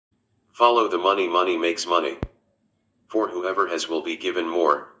Follow the money, money makes money. For whoever has will be given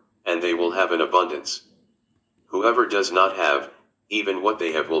more, and they will have an abundance. Whoever does not have, even what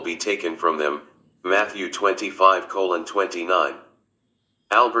they have will be taken from them. Matthew 25:29.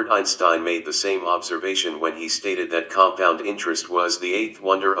 Albert Einstein made the same observation when he stated that compound interest was the eighth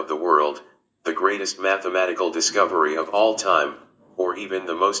wonder of the world, the greatest mathematical discovery of all time, or even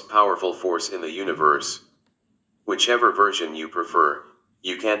the most powerful force in the universe. Whichever version you prefer,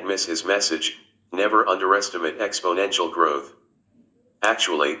 you can't miss his message: never underestimate exponential growth.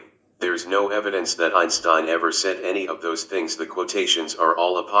 Actually, there's no evidence that Einstein ever said any of those things. The quotations are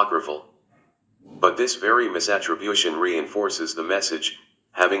all apocryphal. But this very misattribution reinforces the message.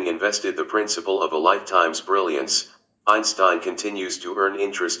 Having invested the principle of a lifetime's brilliance, Einstein continues to earn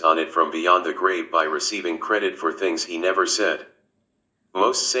interest on it from beyond the grave by receiving credit for things he never said.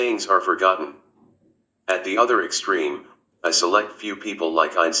 Most sayings are forgotten. At the other extreme, a select few people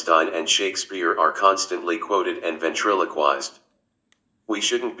like Einstein and Shakespeare are constantly quoted and ventriloquized. We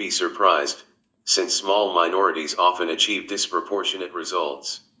shouldn't be surprised, since small minorities often achieve disproportionate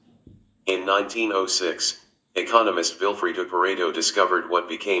results. In 1906, economist Vilfredo Pareto discovered what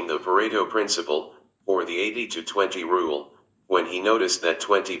became the Pareto principle, or the 80-20 rule, when he noticed that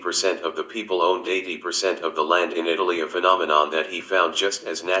 20% of the people owned 80% of the land in Italy, a phenomenon that he found just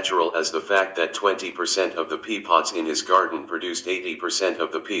as natural as the fact that 20% of the pea pods in his garden produced 80%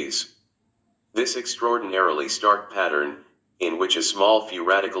 of the peas. This extraordinarily stark pattern, in which a small few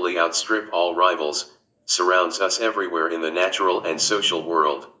radically outstrip all rivals, surrounds us everywhere in the natural and social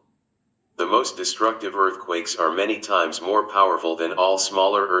world. The most destructive earthquakes are many times more powerful than all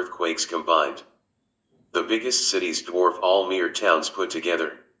smaller earthquakes combined. The biggest cities dwarf all mere towns put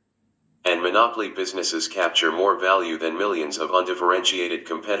together. And monopoly businesses capture more value than millions of undifferentiated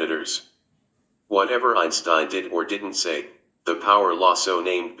competitors. Whatever Einstein did or didn't say, the power law, so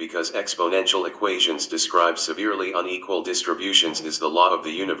named because exponential equations describe severely unequal distributions, is the law of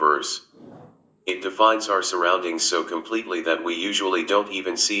the universe. It defines our surroundings so completely that we usually don't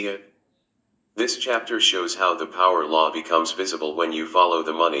even see it. This chapter shows how the power law becomes visible when you follow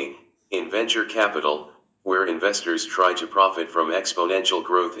the money. In venture capital, where investors try to profit from exponential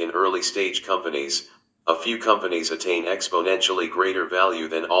growth in early-stage companies, a few companies attain exponentially greater value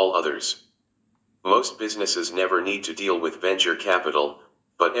than all others. Most businesses never need to deal with venture capital,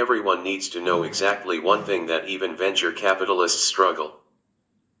 but everyone needs to know exactly one thing that even venture capitalists struggle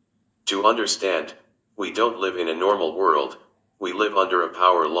to understand: we don't live in a normal world, we live under a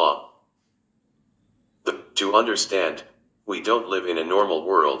power law. To understand, we don't live in a normal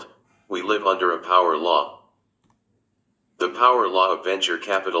world, we live under a power law. The power law of venture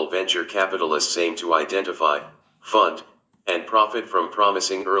capital. Venture capitalists aim to identify, fund, and profit from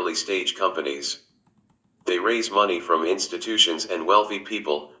promising early-stage companies. They raise money from institutions and wealthy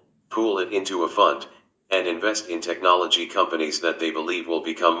people, pool it into a fund, and invest in technology companies that they believe will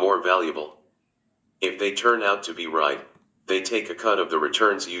become more valuable. If they turn out to be right, they take a cut of the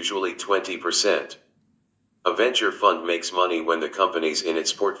returns, usually 20%. A venture fund makes money when the companies in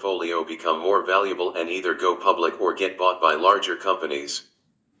its portfolio become more valuable and either go public or get bought by larger companies.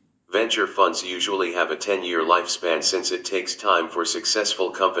 Venture funds usually have a 10-year lifespan, since it takes time for successful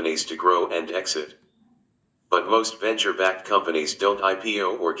companies to grow and exit. But most venture-backed companies don't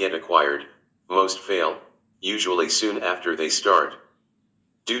IPO or get acquired. Most fail, usually soon after they start.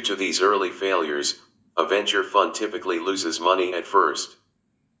 Due to these early failures, a venture fund typically loses money at first.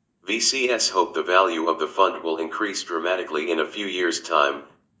 VCs hope the value of the fund will increase dramatically in a few years' time,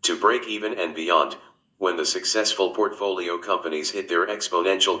 to break even and beyond, when the successful portfolio companies hit their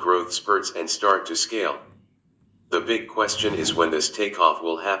exponential growth spurts and start to scale. The big question is when this takeoff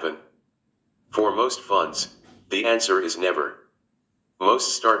will happen. For most funds, the answer is never.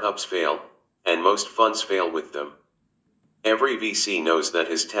 Most startups fail, and most funds fail with them. Every VC knows that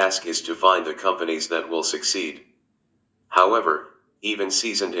his task is to find the companies that will succeed. However, even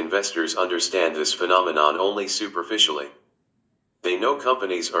seasoned investors understand this phenomenon only superficially. They know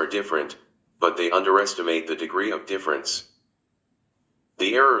companies are different, but they underestimate the degree of difference.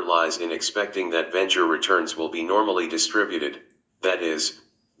 The error lies in expecting that venture returns will be normally distributed, that is,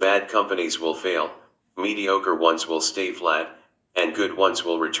 bad companies will fail, mediocre ones will stay flat, and good ones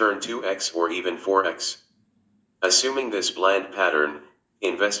will return 2x or even 4x. Assuming this bland pattern,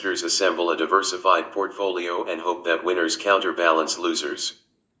 investors assemble a diversified portfolio and hope that winners counterbalance losers.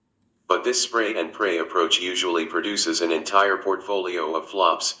 But this spray and pray approach usually produces an entire portfolio of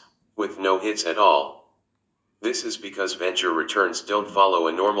flops, with no hits at all. This is because venture returns don't follow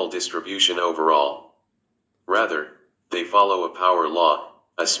a normal distribution overall. Rather, they follow a power law: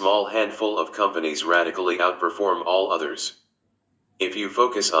 a small handful of companies radically outperform all others. If you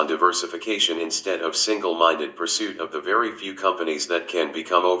focus on diversification instead of single-minded pursuit of the very few companies that can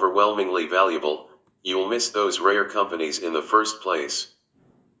become overwhelmingly valuable, you'll miss those rare companies in the first place.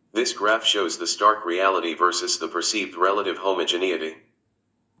 This graph shows the stark reality versus the perceived relative homogeneity.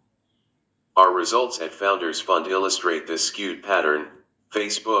 Our results at Founders Fund illustrate this skewed pattern.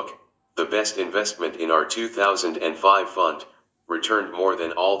 Facebook, the best investment in our 2005 fund, returned more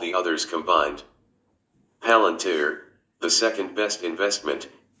than all the others combined. Palantir, the second best investment,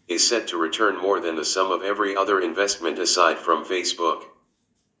 is set to return more than the sum of every other investment aside from Facebook.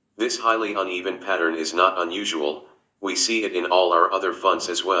 This highly uneven pattern is not unusual, we see it in all our other funds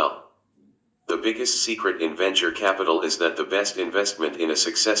as well. The biggest secret in venture capital is that the best investment in a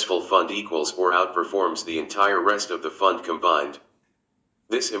successful fund equals or outperforms the entire rest of the fund combined.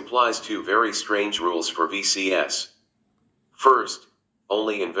 This implies two very strange rules for VCS. First,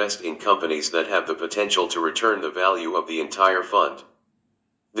 only invest in companies that have the potential to return the value of the entire fund.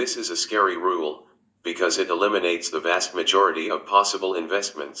 This is a scary rule, because it eliminates the vast majority of possible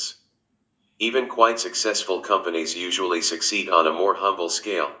investments. Even quite successful companies usually succeed on a more humble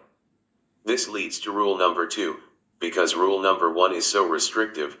scale. This leads to rule number 2, because rule number 1 is so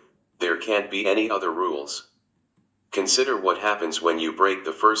restrictive, there can't be any other rules. Consider what happens when you break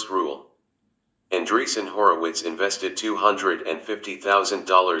the first rule. Andreessen Horowitz invested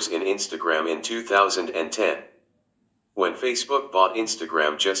 $250,000 in Instagram in 2010. When Facebook bought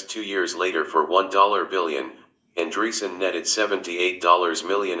Instagram just 2 years later for $1 billion, Andreessen netted $78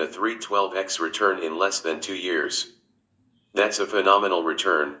 million, a 312x return in less than 2 years. That's a phenomenal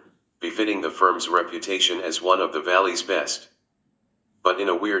return, befitting the firm's reputation as one of the Valley's best. But in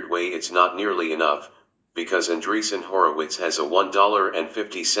a weird way it's not nearly enough, because Andreessen Horowitz has a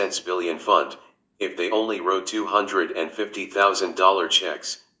 $1.50 billion fund. If they only wrote $250,000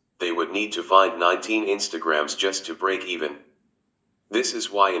 checks, they would need to find 19 Instagrams just to break even. This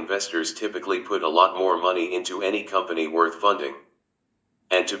is why investors typically put a lot more money into any company worth funding.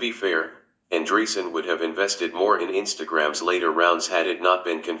 And to be fair, Andreessen would have invested more in Instagram's later rounds had it not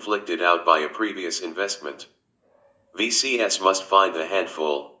been conflicted out by a previous investment. VCS must find a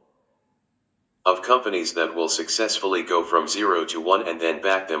handful of companies that will successfully go from 0 to 1 and then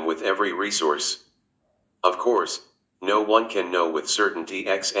back them with every resource. Of course, no one can know with certainty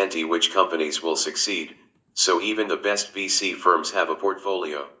ex ante which companies will succeed, so even the best VC firms have a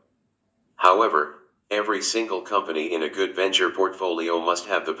portfolio. However, every single company in a good venture portfolio must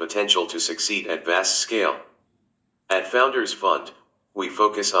have the potential to succeed at vast scale. At Founders Fund, we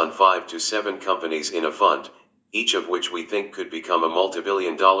focus on 5 to 7 companies in a fund, each of which we think could become a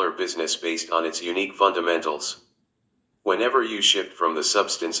multi-billion-dollar business based on its unique fundamentals. Whenever you shift from the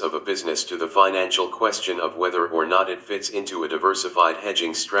substance of a business to the financial question of whether or not it fits into a diversified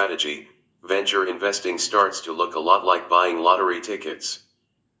hedging strategy, venture investing starts to look a lot like buying lottery tickets.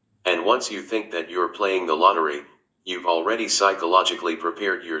 And once you think that you're playing the lottery, you've already psychologically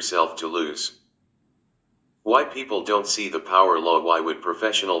prepared yourself to lose. Why people don't see the power law? Why would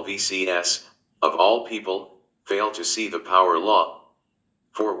professional VCS, of all people, fail to see the power law?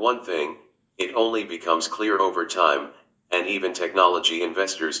 For one thing, it only becomes clear over time, and even technology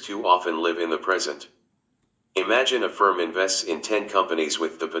investors too often live in the present. Imagine a firm invests in 10 companies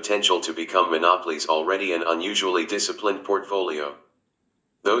with the potential to become monopolies, already an unusually disciplined portfolio.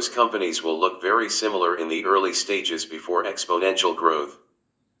 Those companies will look very similar in the early stages before exponential growth.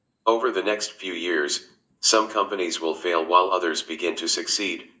 Over the next few years, some companies will fail while others begin to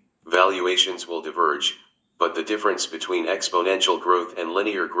succeed, valuations will diverge, but the difference between exponential growth and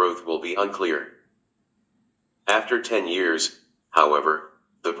linear growth will be unclear. After 10 years, however,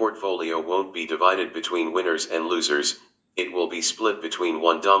 the portfolio won't be divided between winners and losers, it will be split between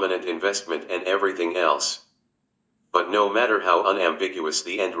one dominant investment and everything else. But no matter how unambiguous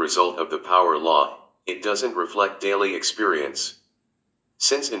the end result of the power law, it doesn't reflect daily experience.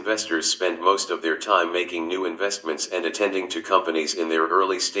 Since investors spend most of their time making new investments and attending to companies in their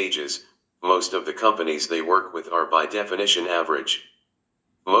early stages, most of the companies they work with are by definition average.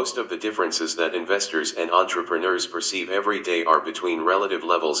 Most of the differences that investors and entrepreneurs perceive every day are between relative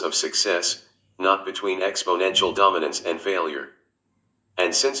levels of success, not between exponential dominance and failure.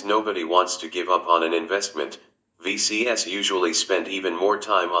 And since nobody wants to give up on an investment, VCS usually spend even more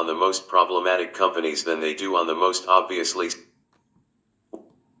time on the most problematic companies than they do on the most obviously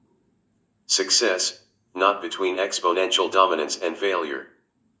success, not between exponential dominance and failure.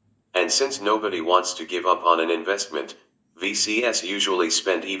 And since nobody wants to give up on an investment, VCS usually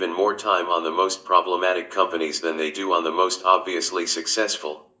spend even more time on the most problematic companies than they do on the most obviously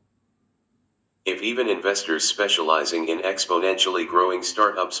successful. If even investors specializing in exponentially growing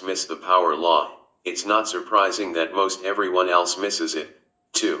startups miss the power law, it's not surprising that most everyone else misses it,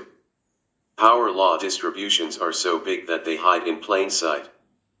 too. Power law distributions are so big that they hide in plain sight.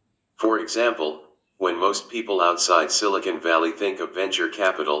 For example, when most people outside Silicon Valley think of venture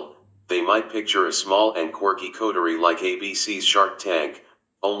capital, they might picture a small and quirky coterie like ABC's Shark Tank,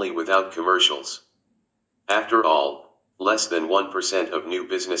 only without commercials. After all, less than 1% of new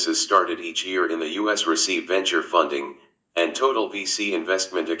businesses started each year in the US receive venture funding, and total VC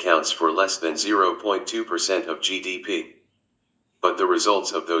investment accounts for less than 0.2% of GDP. But the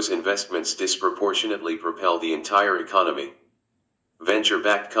results of those investments disproportionately propel the entire economy.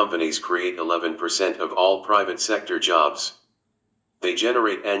 Venture-backed companies create 11% of all private sector jobs. They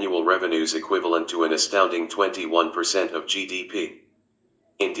generate annual revenues equivalent to an astounding 21% of GDP.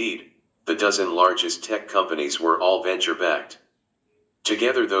 Indeed, the dozen largest tech companies were all venture-backed.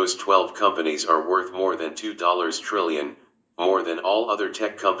 Together those 12 companies are worth more than $2 trillion, more than all other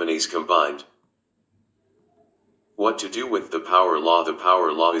tech companies combined. What to do with the power law? The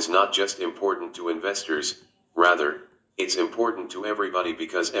power law is not just important to investors, rather, it's important to everybody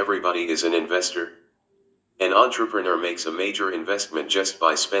because everybody is an investor. An entrepreneur makes a major investment just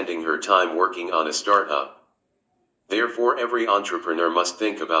by spending her time working on a startup. Therefore, every entrepreneur must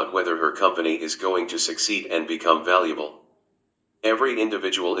think about whether her company is going to succeed and become valuable. Every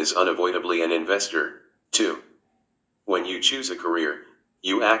individual is unavoidably an investor, too. When you choose a career,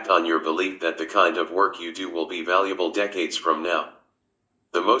 you act on your belief that the kind of work you do will be valuable decades from now.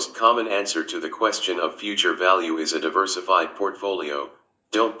 The most common answer to the question of future value is a diversified portfolio.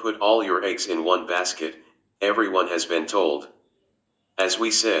 Don't put all your eggs in one basket, everyone has been told. As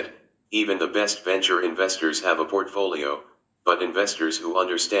we said, even the best venture investors have a portfolio, but investors who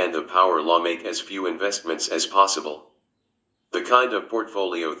understand the power law make as few investments as possible. The kind of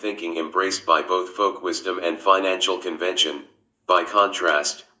portfolio thinking embraced by both folk wisdom and financial convention, by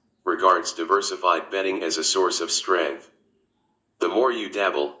contrast, regards diversified betting as a source of strength. The more you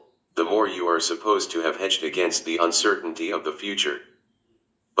dabble, the more you are supposed to have hedged against the uncertainty of the future.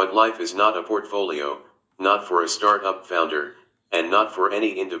 But life is not a portfolio, not for a startup founder, and not for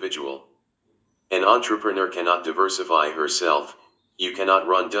any individual. An entrepreneur cannot diversify herself. You cannot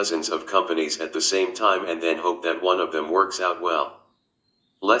run dozens of companies at the same time and then hope that one of them works out well.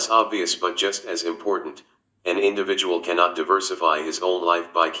 Less obvious but just as important, an individual cannot diversify his own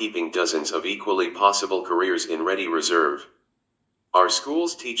life by keeping dozens of equally possible careers in ready reserve. Our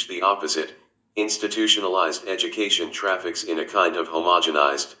schools teach the opposite. Institutionalized education traffics in a kind of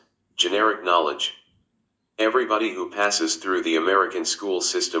homogenized, generic knowledge. Everybody who passes through the American school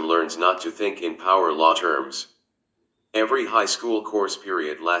system learns not to think in power law terms. Every high school course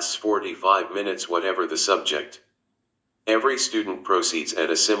period lasts 45 minutes whatever the subject. Every student proceeds at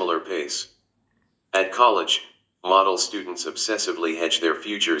a similar pace. At college, model students obsessively hedge their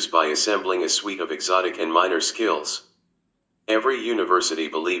futures by assembling a suite of exotic and minor skills. Every university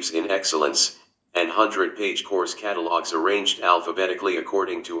believes in excellence, and 100-page course catalogs arranged alphabetically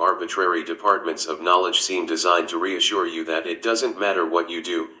according to arbitrary departments of knowledge seem designed to reassure you that it doesn't matter what you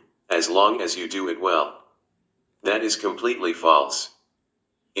do, as long as you do it well. That is completely false.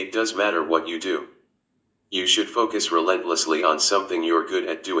 It does matter what you do. You should focus relentlessly on something you're good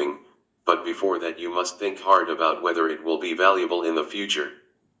at doing, but before that you must think hard about whether it will be valuable in the future.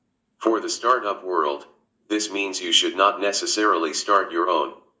 For the startup world, this means you should not necessarily start your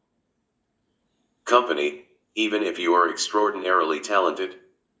own company, even if you are extraordinarily talented.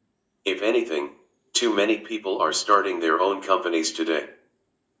 If anything, too many people are starting their own companies today.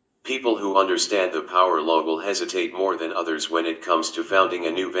 People who understand the power law will hesitate more than others when it comes to founding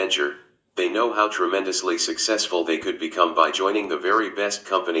a new venture. They know how tremendously successful they could become by joining the very best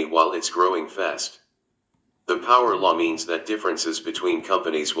company while it's growing fast. The power law means that differences between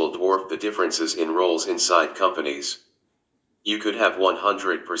companies will dwarf the differences in roles inside companies. You could have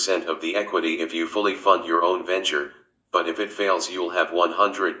 100% of the equity if you fully fund your own venture, but if it fails you'll have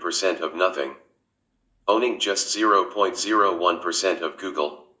 100% of nothing. Owning just 0.01% of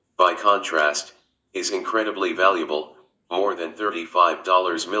Google, by contrast, is incredibly valuable, more than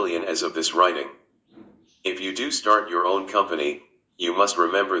 $35 million as of this writing. If you do start your own company, you must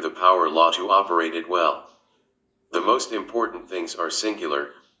remember the power law to operate it well. The most important things are singular.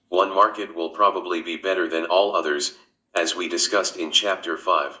 One market will probably be better than all others, as we discussed in Chapter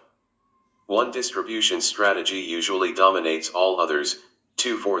 5. One distribution strategy usually dominates all others.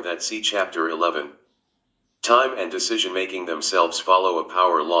 2 for that see Chapter 11. Time and decision-making themselves follow a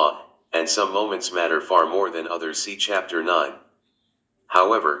power law, and some moments matter far more than others see Chapter 9.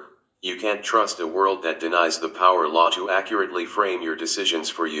 However, you can't trust a world that denies the power law to accurately frame your decisions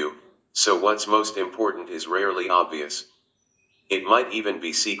for you, so what's most important is rarely obvious. It might even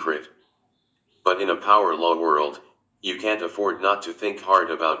be secret. But in a power law world, you can't afford not to think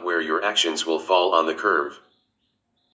hard about where your actions will fall on the curve.